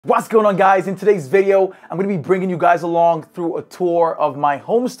What's going on, guys? In today's video, I'm going to be bringing you guys along through a tour of my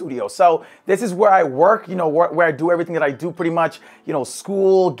home studio. So this is where I work, where I do everything that I do pretty much,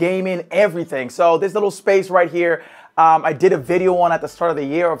 school, gaming, everything. So this little space right here, I did a video on at the start of the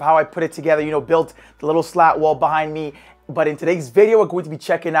year of how I put it together, built the little slat wall behind me. But in today's video, we're going to be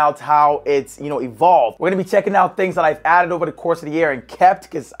checking out how it's, evolved. We're going to be checking out things that I've added over the course of the year and kept,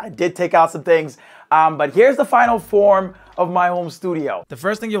 because I did take out some things. But here's the final form of my home studio. The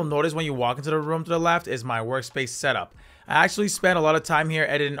first thing you'll notice when you walk into the room to the left is my workspace setup. I actually spend a lot of time here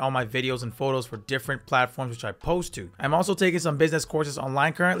editing all my videos and photos for different platforms which I post to. I'm also taking some business courses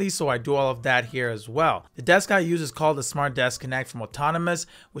online currently, so I do all of that here as well. The desk I use is called the SmartDesk Connect from Ornaments,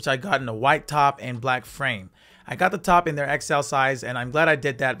 which I got in a white top and black frame. I got the top in their XL size, and I'm glad I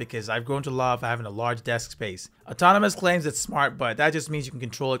did that because I've grown to love having a large desk space. Autonomous claims it's smart, but that just means you can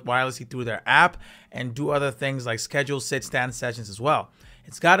control it wirelessly through their app and do other things like schedule sit-stand sessions as well.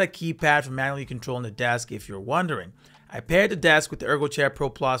 It's got a keypad for manually controlling the desk if you're wondering. I paired the desk with the Ergochair Pro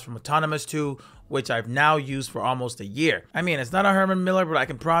Plus from Autonomous 2, which I've now used for almost a year. I mean, it's not a Herman Miller, but I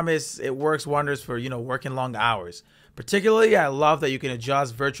can promise it works wonders for, working long hours. Particularly, I love that you can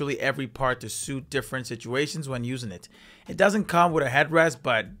adjust virtually every part to suit different situations when using it. It doesn't come with a headrest,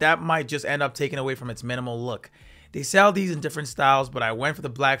 but that might just end up taking away from its minimal look. They sell these in different styles, but I went for the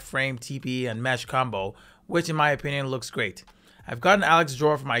black frame, TPE, and mesh combo, which in my opinion looks great. I've got an Alex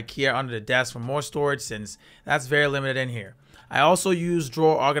drawer from IKEA under the desk for more storage since that's very limited in here. I also use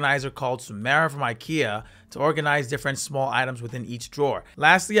drawer organizer called Summera from IKEA to organize different small items within each drawer.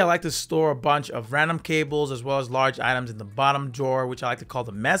 Lastly, I like to store a bunch of random cables as well as large items in the bottom drawer, which I like to call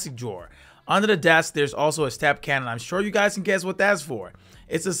the messy drawer. Under the desk, there's also a step can, and I'm sure you guys can guess what that's for.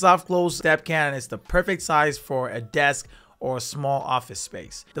 It's a soft close step can, and it's the perfect size for a desk or a small office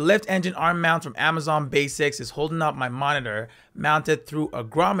space. The lift engine arm mount from Amazon Basics is holding up my monitor mounted through a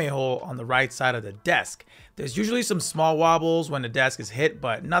Grovemade hole on the right side of the desk. There's usually some small wobbles when the desk is hit,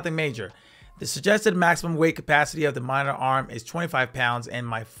 but nothing major. The suggested maximum weight capacity of the monitor arm is 25 pounds, and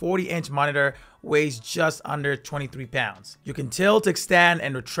my 40-inch monitor weighs just under 23 pounds. You can tilt, extend,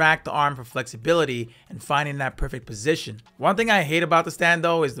 and retract the arm for flexibility and finding that perfect position. One thing I hate about the stand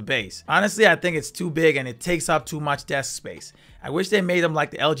though is the base. Honestly, I think it's too big and it takes up too much desk space. I wish they made them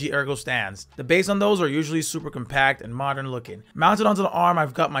like the LG Ergo stands. The base on those are usually super compact and modern looking. Mounted onto the arm,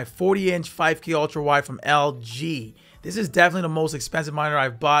 I've got my 40-inch 5K Ultrawide from LG. This is definitely the most expensive monitor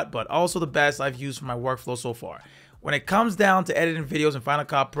I've bought, but also the best I've used for my workflow so far. When it comes down to editing videos in Final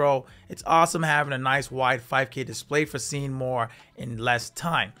Cut Pro, it's awesome having a nice wide 5K display for seeing more in less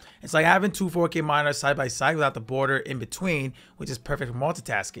time. It's like having two 4K monitors side by side without the border in between, which is perfect for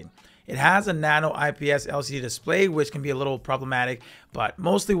multitasking. It has a nano IPS LCD display, which can be a little problematic, but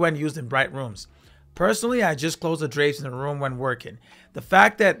mostly when used in bright rooms. Personally, I just close the drapes in the room when working. The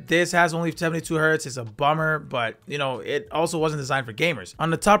fact that this has only 72 Hz is a bummer, but it also wasn't designed for gamers. On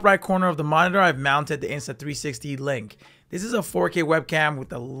the top right corner of the monitor, I've mounted the Insta360 Link. This is a 4K webcam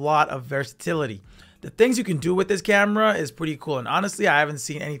with a lot of versatility. The things you can do with this camera is pretty cool, and honestly, I haven't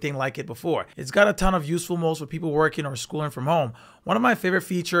seen anything like it before. It's got a ton of useful modes for people working or schooling from home. One of my favorite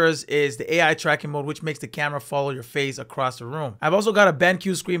features is the AI tracking mode, which makes the camera follow your face across the room. I've also got a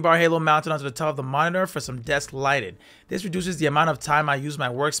BenQ ScreenBar halo mounted onto the top of the monitor for some desk lighting. This reduces the amount of time I use my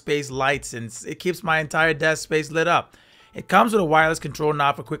workspace light since it keeps my entire desk space lit up. It comes with a wireless control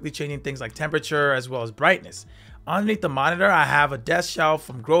knob for quickly changing things like temperature as well as brightness. Underneath the monitor, I have a desk shelf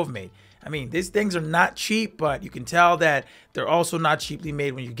from Grovemade. I mean, these things are not cheap, but you can tell that they're also not cheaply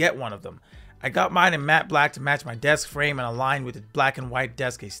made when you get one of them. I got mine in matte black to match my desk frame and align with the black and white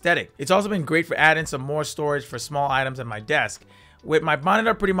desk aesthetic. It's also been great for adding some more storage for small items at my desk. With my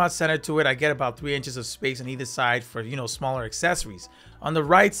monitor pretty much centered to it, I get about 3 inches of space on either side for, smaller accessories. On the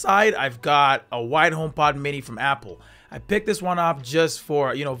right side, I've got a wide HomePod Mini from Apple. I picked this one up just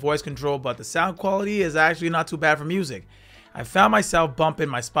for, voice control, but the sound quality is actually not too bad for music. I found myself bumping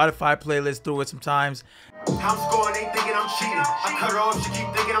my Spotify playlist through it sometimes.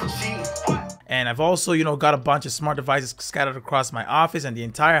 And I've also, got a bunch of smart devices scattered across my office and the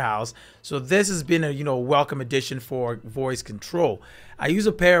entire house. So this has been a, welcome addition for voice control. I use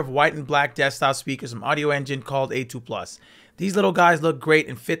a pair of white and black desktop speakers from Audio Engine called A2+. These little guys look great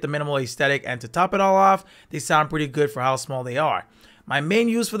and fit the minimal aesthetic, and to top it all off, they sound pretty good for how small they are. My main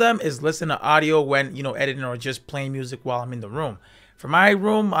use for them is listening to audio when, editing or just playing music while I'm in the room. For my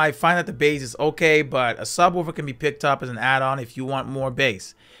room, I find that the bass is okay, but a subwoofer can be picked up as an add-on if you want more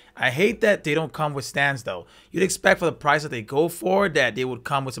bass. I hate that they don't come with stands though. You'd expect for the price that they go for that they would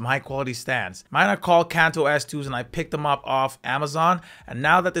come with some high quality stands. Mine are called Kanto S2s and I picked them up off Amazon, and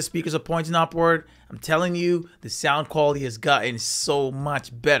now that the speakers are pointing upward, I'm telling you, the sound quality has gotten so much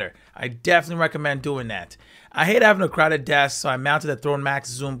better. I definitely recommend doing that. I hate having a crowded desk, so I mounted the Thronmax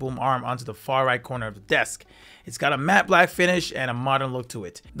zoom boom arm onto the far right corner of the desk. It's got a matte black finish and a modern look to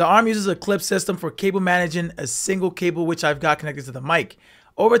it. The arm uses a clip system for cable managing a single cable which I've got connected to the mic.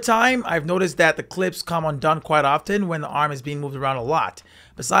 Over time, I've noticed that the clips come undone quite often when the arm is being moved around a lot.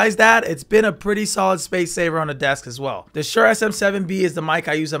 Besides that, it's been a pretty solid space saver on the desk as well. The Shure SM7B is the mic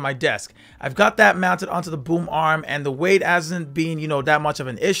I use at my desk. I've got that mounted onto the boom arm and the weight hasn't been, that much of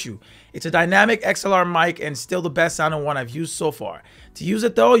an issue. It's a dynamic XLR mic and still the best sounding one I've used so far. To use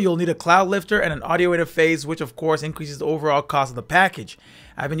it though, you'll need a cloud lifter and an audio interface, which of course increases the overall cost of the package.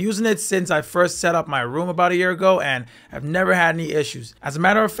 I've been using it since I first set up my room about a year ago and I've never had any issues. As a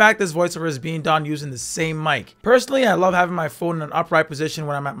matter of fact, this voiceover is being done using the same mic. Personally, I love having my phone in an upright position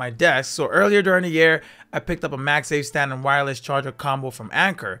when I'm at my desk, so earlier during the year, I picked up a MagSafe stand and wireless charger combo from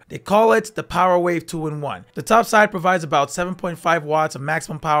Anker. They call it the PowerWave 2-in-1. The top side provides about 7.5 watts of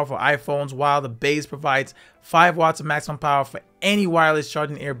maximum power for iPhones, while the base provides 5 watts of maximum power for any wireless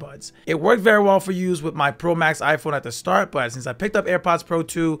charging earbuds. It worked very well for use with my Pro Max iPhone at the start, but since I picked up AirPods Pro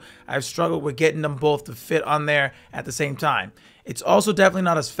 2, I've struggled with getting them both to fit on there at the same time. It's also definitely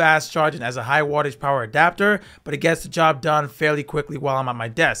not as fast charging as a high wattage power adapter, but it gets the job done fairly quickly while I'm at my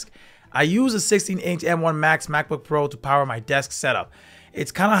desk. I use a 16-inch M1 Max MacBook Pro to power my desk setup.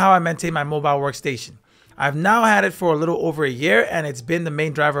 It's kind of how I maintain my mobile workstation. I've now had it for a little over a year and it's been the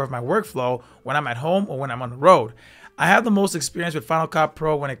main driver of my workflow when I'm at home or when I'm on the road. I have the most experience with Final Cut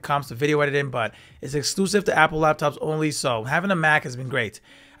Pro when it comes to video editing, but it's exclusive to Apple laptops only, so having a Mac has been great.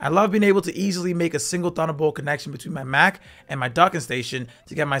 I love being able to easily make a single Thunderbolt connection between my Mac and my docking station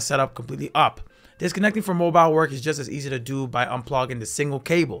to get my setup completely up. Disconnecting for mobile work is just as easy to do by unplugging the single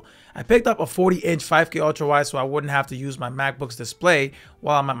cable. I picked up a 40-inch 5K Ultrawide so I wouldn't have to use my MacBook's display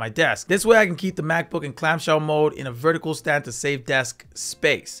while I'm at my desk. This way I can keep the MacBook in clamshell mode in a vertical stand to save desk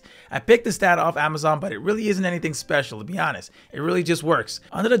space. I picked the stand off Amazon, but it really isn't anything special, to be honest. It really just works.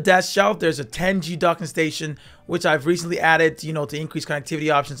 Under the desk shelf, there's a 10G docking station, which I've recently added, to increase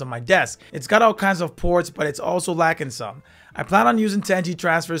connectivity options on my desk. It's got all kinds of ports, but it's also lacking some. I plan on using 10G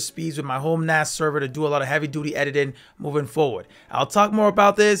transfer speeds with my home NAS server to do a lot of heavy duty editing moving forward. I'll talk more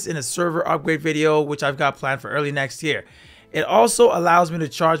about this in a server upgrade video, which I've got planned for early next year. It also allows me to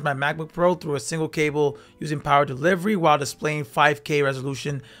charge my MacBook Pro through a single cable using power delivery while displaying 5K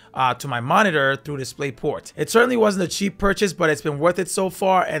resolution to my monitor through DisplayPort. It certainly wasn't a cheap purchase, but it's been worth it so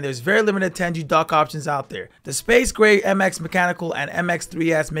far, and there's very limited 10G dock options out there. The Space Gray MX Mechanical and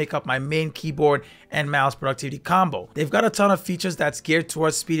MX3S make up my main keyboard and mouse productivity combo. They've got a ton of features that's geared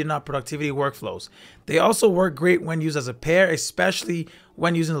towards speeding up productivity workflows. They also work great when used as a pair, especially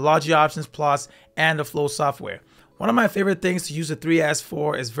when using the Logi Options Plus and the Flow software. One of my favorite things to use the 3S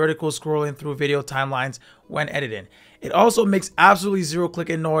for is vertical scrolling through video timelines when editing. It also makes absolutely zero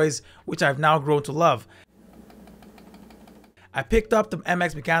clicking noise, which I've now grown to love. I picked up the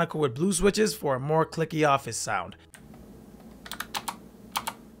MX Mechanical with blue switches for a more clicky office sound.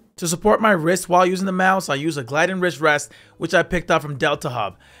 To support my wrist while using the mouse, I use a gliding wrist rest, which I picked up from Delta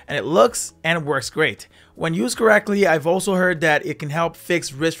Hub, and it looks and works great. When used correctly, I've also heard that it can help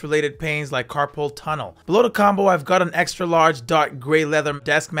fix wrist-related pains like carpal tunnel. Below the combo, I've got an extra large dark gray leather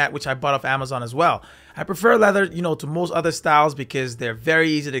desk mat, which I bought off Amazon as well. I prefer leather, to most other styles because they're very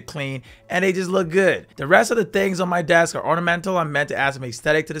easy to clean and they just look good. The rest of the things on my desk are ornamental. I'm meant to add some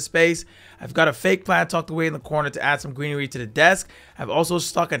aesthetic to the space. I've got a fake plant tucked away in the corner to add some greenery to the desk. I've also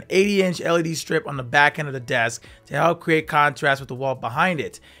stuck an 80-inch LED strip on the back end of the desk to help create contrast with the wall behind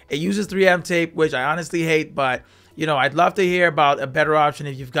it. It uses 3M tape, which I honestly hate, but I'd love to hear about a better option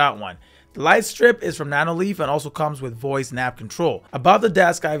if you've got one. The light strip is from Nanoleaf and also comes with voice and app control. Above the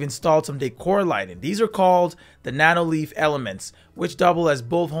desk, I've installed some decor lighting. These are called the Nanoleaf Elements, which double as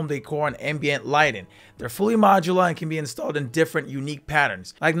both home decor and ambient lighting. They're fully modular and can be installed in different unique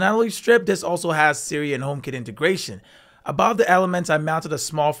patterns. Like Nanoleaf strip, this also has Siri and HomeKit integration. Above the Elements, I mounted a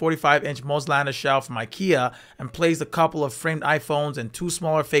small 45-inch Mosslanda shelf from IKEA and placed a couple of framed iPhones and 2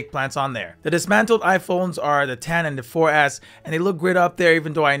 smaller fake plants on there. The dismantled iPhones are the 10 and the 4S, and they look great up there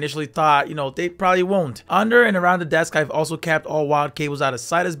even though I initially thought, they probably won't. Under and around the desk, I've also kept all wild cables out of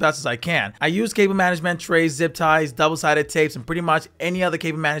sight as best as I can. I use cable management trays, zip ties, double-sided tapes, and pretty much any other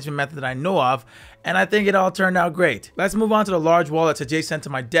cable management method that I know of, and I think it all turned out great. Let's move on to the large wall that's adjacent to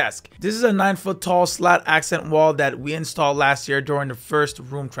my desk. This is a 9-foot tall slat accent wall that we installed last year during the first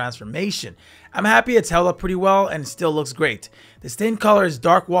room transformation. I'm happy it's held up pretty well and it still looks great. The stain color is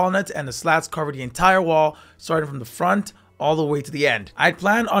dark walnut and the slats cover the entire wall, starting from the front all the way to the end. I'd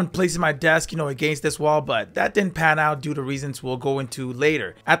planned on placing my desk, against this wall, but that didn't pan out due to reasons we'll go into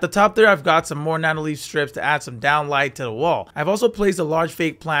later. At the top there, I've got some more Nanoleaf strips to add some downlight to the wall. I've also placed a large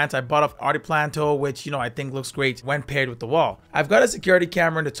fake plant I bought off Artiplanto, which, I think looks great when paired with the wall. I've got a security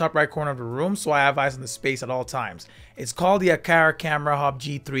camera in the top right corner of the room, so I have eyes on the space at all times. It's called the Aqara Camera Hub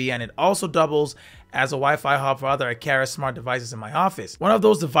G3, and it also doubles as a Wi-Fi hub for other Aqara smart devices in my office. One of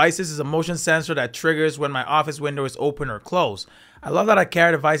those devices is a motion sensor that triggers when my office window is open or closed. I love that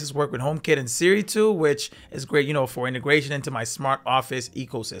Aqara devices work with HomeKit and Siri too, which is great, for integration into my smart office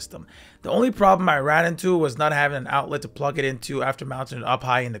ecosystem. The only problem I ran into was not having an outlet to plug it into after mounting it up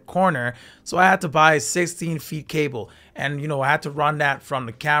high in the corner, so I had to buy a 16 feet cable, and I had to run that from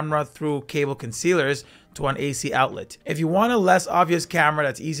the camera through cable concealers to an AC outlet. If you want a less obvious camera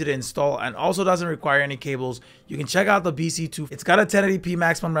that's easy to install and also doesn't require any cables, you can check out the BC2. It's got a 1080p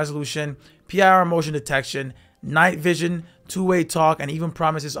maximum resolution, PIR motion detection, night vision, two-way talk, and even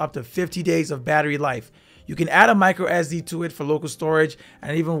promises up to 50 days of battery life. You can add a micro SD to it for local storage,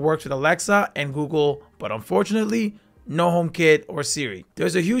 and it even works with Alexa and Google, but unfortunately, no HomeKit or Siri.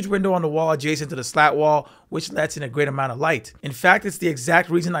 There's a huge window on the wall adjacent to the slat wall, which lets in a great amount of light. In fact, it's the exact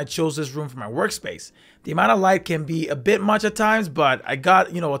reason I chose this room for my workspace. The amount of light can be a bit much at times, but I got,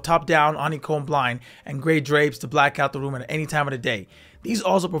 a top-down honeycomb blind and gray drapes to black out the room at any time of the day. These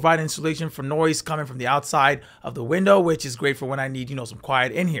also provide insulation from noise coming from the outside of the window, which is great for when I need, some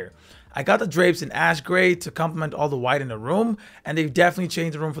quiet in here. I got the drapes in ash gray to complement all the white in the room, and they've definitely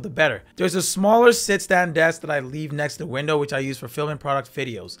changed the room for the better. There's a smaller sit-stand desk that I leave next to the window, which I use for filming product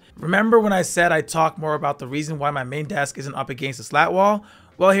videos. Remember when I said I'd talk more about the reason why my main desk isn't up against the slat wall?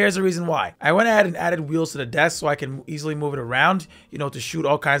 Well, here's the reason why. I went ahead and added wheels to the desk so I can easily move it around, to shoot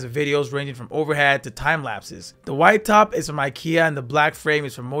all kinds of videos ranging from overhead to time lapses. The white top is from IKEA and the black frame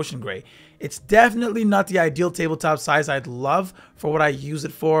is from Motion Gray. It's definitely not the ideal tabletop size I'd love for what I use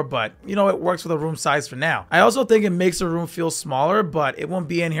it for, but it works for the room size for now. I also think it makes the room feel smaller, but it won't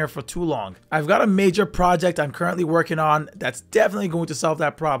be in here for too long. I've got a major project I'm currently working on that's definitely going to solve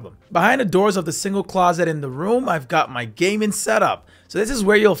that problem. Behind the doors of the single closet in the room, I've got my gaming setup. So this is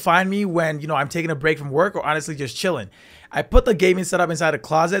where you'll find me when, I'm taking a break from work or honestly just chilling. I put the gaming setup inside a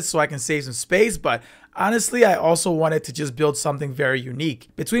closet so I can save some space, but honestly, I also wanted to just build something very unique.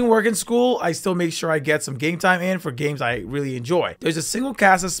 Between work and school, I still make sure I get some game time in for games I really enjoy. There's a single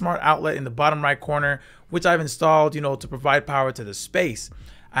Casa smart outlet in the bottom right corner, which I've installed, to provide power to the space.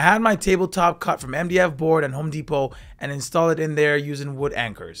 I had my tabletop cut from MDF board and Home Depot and installed it in there using wood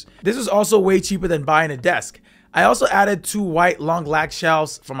anchors. This was also way cheaper than buying a desk. I also added 2 white long lag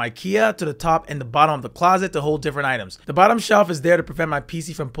shelves from IKEA to the top and the bottom of the closet to hold different items. The bottom shelf is there to prevent my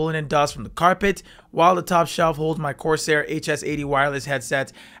PC from pulling in dust from the carpet, while the top shelf holds my Corsair HS80 wireless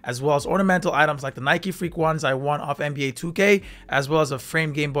headset, as well as ornamental items like the Nike Freak ones I won off NBA 2K, as well as a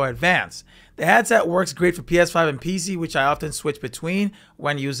framed Game Boy Advance. The headset works great for PS5 and PC, which I often switch between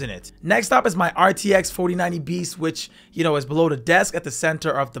when using it. Next up is my RTX 4090 Beast, which, is below the desk at the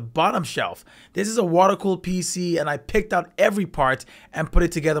center of the bottom shelf. This is a water-cooled PC, and I picked out every part and put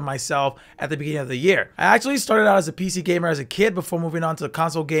it together myself at the beginning of the year. I actually started out as a PC gamer as a kid before moving on to the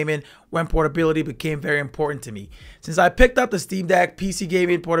console gaming when portability became very important to me. Since I picked up the Steam Deck, PC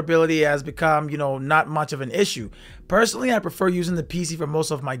gaming portability has become, not much of an issue. Personally, I prefer using the PC for most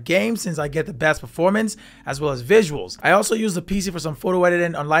of my games since I get the best performance as well as visuals. I also use the PC for some photo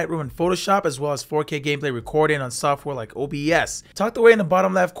editing on Lightroom and Photoshop, as well as 4K gameplay recording on software like OBS. Tucked away in the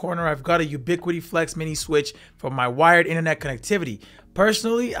bottom left corner, I've got a Ubiquiti Flex mini switch for my wired internet connectivity.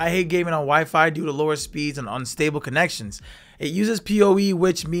 Personally, I hate gaming on Wi-Fi due to lower speeds and unstable connections. It uses PoE,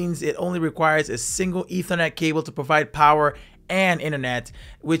 which means it only requires a single Ethernet cable to provide power and internet,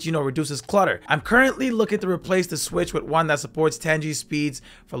 which reduces clutter. I'm currently looking to replace the switch with one that supports 10G speeds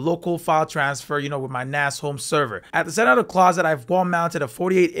for local file transfer, with my NAS home server. At the center of the closet, I've wall mounted a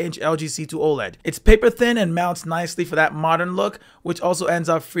 48-inch LG C2 OLED. It's paper thin and mounts nicely for that modern look, which also ends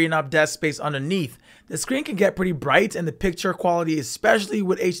up freeing up desk space underneath. The screen can get pretty bright, and the picture quality, especially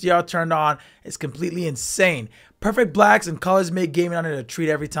with HDR turned on, is completely insane. Perfect blacks and colors make gaming on it a treat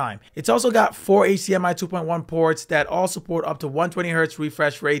every time. It's also got 4 HDMI 2.1 ports that all support up to 120Hz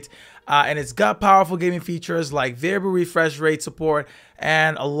refresh rate, and it's got powerful gaming features like variable refresh rate support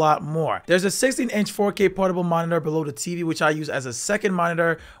and a lot more. There's a 16-inch 4K portable monitor below the TV, which I use as a second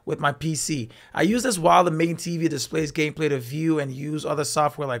monitor with my PC. I use this while the main TV displays gameplay to view and use other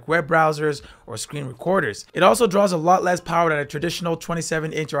software like web browsers or screen recorders. It also draws a lot less power than a traditional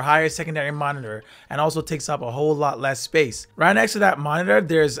 27-inch or higher secondary monitor, and also takes up a whole lot less space. Right next to that monitor,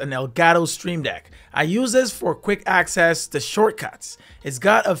 there's an Elgato Stream Deck. I use this for quick access to shortcuts. It's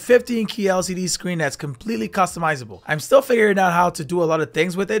got a 15-key LCD screen that's completely customizable. I'm still figuring out how to do a lot of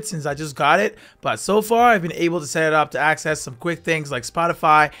things with it since I just got it, but so far I've been able to set it up to access some quick things like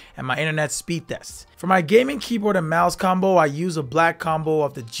Spotify and my internet speed tests. For my gaming keyboard and mouse combo, I use a black combo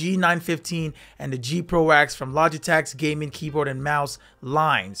of the G915 and the G Pro X from Logitech's gaming keyboard and mouse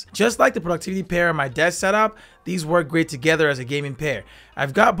lines. Just like the productivity pair in my desk setup, these work great together as a gaming pair.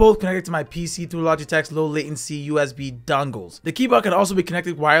 I've got both connected to my PC through Logitech's low latency USB dongles. The keyboard can also be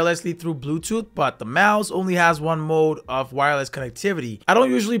connected wirelessly through Bluetooth, but the mouse only has one mode of wireless connectivity. I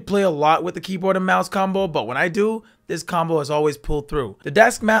don't usually play a lot with the keyboard and mouse combo, but when I do, this combo is always pulled through. The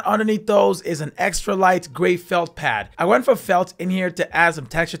desk mat underneath those is an extra light gray felt pad. I went for felt in here to add some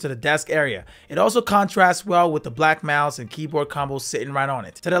texture to the desk area. It also contrasts well with the black mouse and keyboard combo sitting right on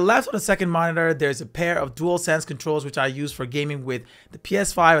it. To the left of the second monitor, there's a pair of DualSense controls which I use for gaming with the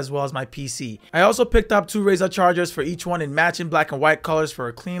PS5 as well as my PC. I also picked up 2 Razer chargers for each one in matching black and white colors for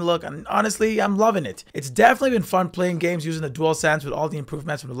a clean look, and honestly, I'm loving it. It's definitely been fun playing games using the DualSense with all the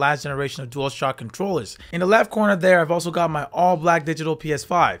improvements from the last generation of DualShock controllers. In the left corner there, I've also got my all black digital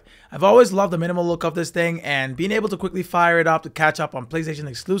PS5. I've always loved the minimal look of this thing, and being able to quickly fire it up to catch up on PlayStation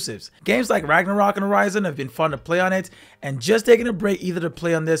exclusives. Games like Ragnarok and Horizon have been fun to play on it, and just taking a break either to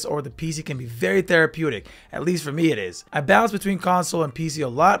play on this or the PC can be very therapeutic. At least for me it is. I bounce between console and PC a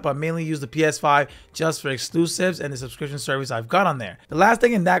lot, but mainly use the PS5 just for exclusives and the subscription service I've got on there. The last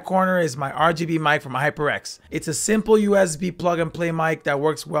thing in that corner is my RGB mic from HyperX. It's a simple USB plug and play mic that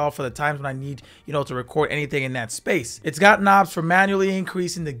works well for the times when I need, to record anything in that space. It's got knobs for manually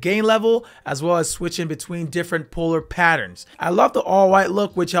increasing the gain level as well as switching between different polar patterns. I love the all white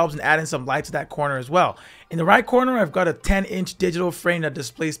look, which helps in adding some light to that corner as well. In the right corner, I've got a 10-inch digital frame that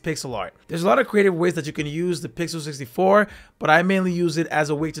displays pixel art. There's a lot of creative ways that you can use the Pixel 64, but I mainly use it as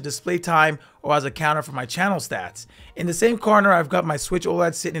a way to display time or as a counter for my channel stats. In the same corner, I've got my Switch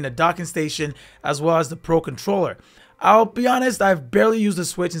OLED sitting in a docking station as well as the Pro controller. I'll be honest, I've barely used the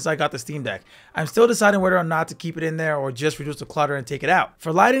Switch since I got the Steam Deck. I'm still deciding whether or not to keep it in there or just reduce the clutter and take it out.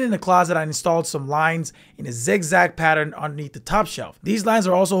 For lighting in the closet, I installed some lines in a zigzag pattern underneath the top shelf. These lines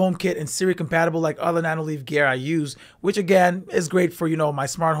are also HomeKit and Siri compatible like other Nanoleaf gear I use, which again is great for, my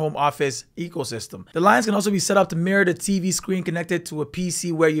smart home office ecosystem. The lines can also be set up to mirror the TV screen connected to a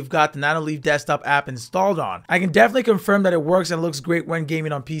PC where you've got the Nanoleaf desktop app installed on. I can definitely confirm that it works and looks great when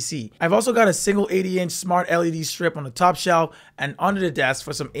gaming on PC. I've also got a single 80-inch smart LED strip on the top shelf and under the desk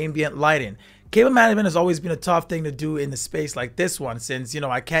for some ambient lighting. Cable management has always been a tough thing to do in a space like this one since,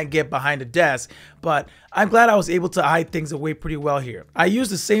 I can't get behind the desk, but I'm glad I was able to hide things away pretty well here. I use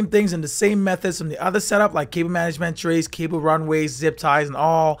the same things and the same methods from the other setup like cable management trays, cable runways, zip ties, and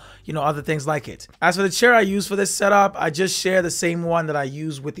all, other things like it. As for the chair I use for this setup, I just share the same one that I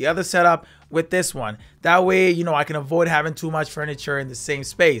use with the other setup with this one. That way, I can avoid having too much furniture in the same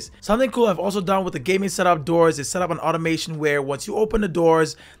space. Something cool I've also done with the gaming setup doors is set up an automation where once you open the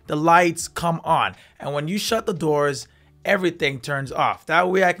doors, the lights come on. And when you shut the doors, everything turns off. That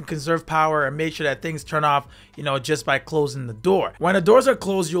way I can conserve power and make sure that things turn off, just by closing the door. When the doors are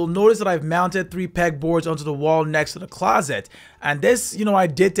closed, you'll notice that I've mounted 3 pegboards onto the wall next to the closet. And this, I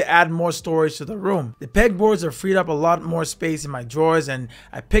did to add more storage to the room. The pegboards have freed up a lot more space in my drawers, and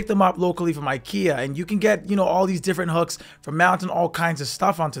I picked them up locally from IKEA, and you can get, all these different hooks for mounting all kinds of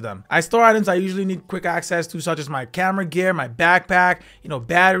stuff onto them. I store items I usually need quick access to, such as my camera gear, my backpack,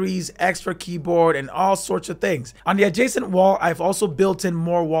 batteries, extra keyboard, and all sorts of things. On the adjacent wall, I've also built in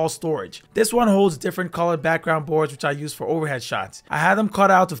more wall storage. This one holds different colored background boards which I use for overhead shots. I had them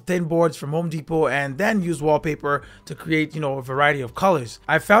cut out of thin boards from Home Depot and then used wallpaper to create, a variety of colors.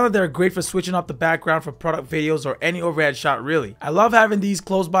 I found that they're great for switching up the background for product videos or any overhead shot really. I love having these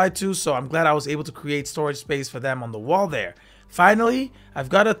close by too, so I'm glad I was able to create storage space for them on the wall there. Finally, I've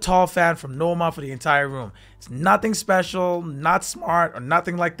got a tall fan from Noma for the entire room. It's nothing special, not smart, or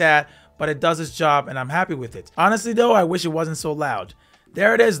nothing like that, but it does its job and I'm happy with it. Honestly though, I wish it wasn't so loud.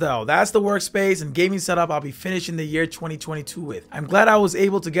 There it is though. That's the workspace and gaming setup I'll be finishing the year 2022 with. I'm glad I was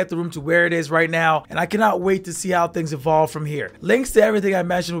able to get the room to where it is right now, and I cannot wait to see how things evolve from here. Links to everything I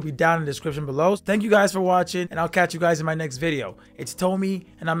mentioned will be down in the description below. Thank you guys for watching, and I'll catch you guys in my next video. It's Tommy,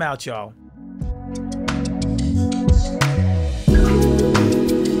 and I'm out, y'all.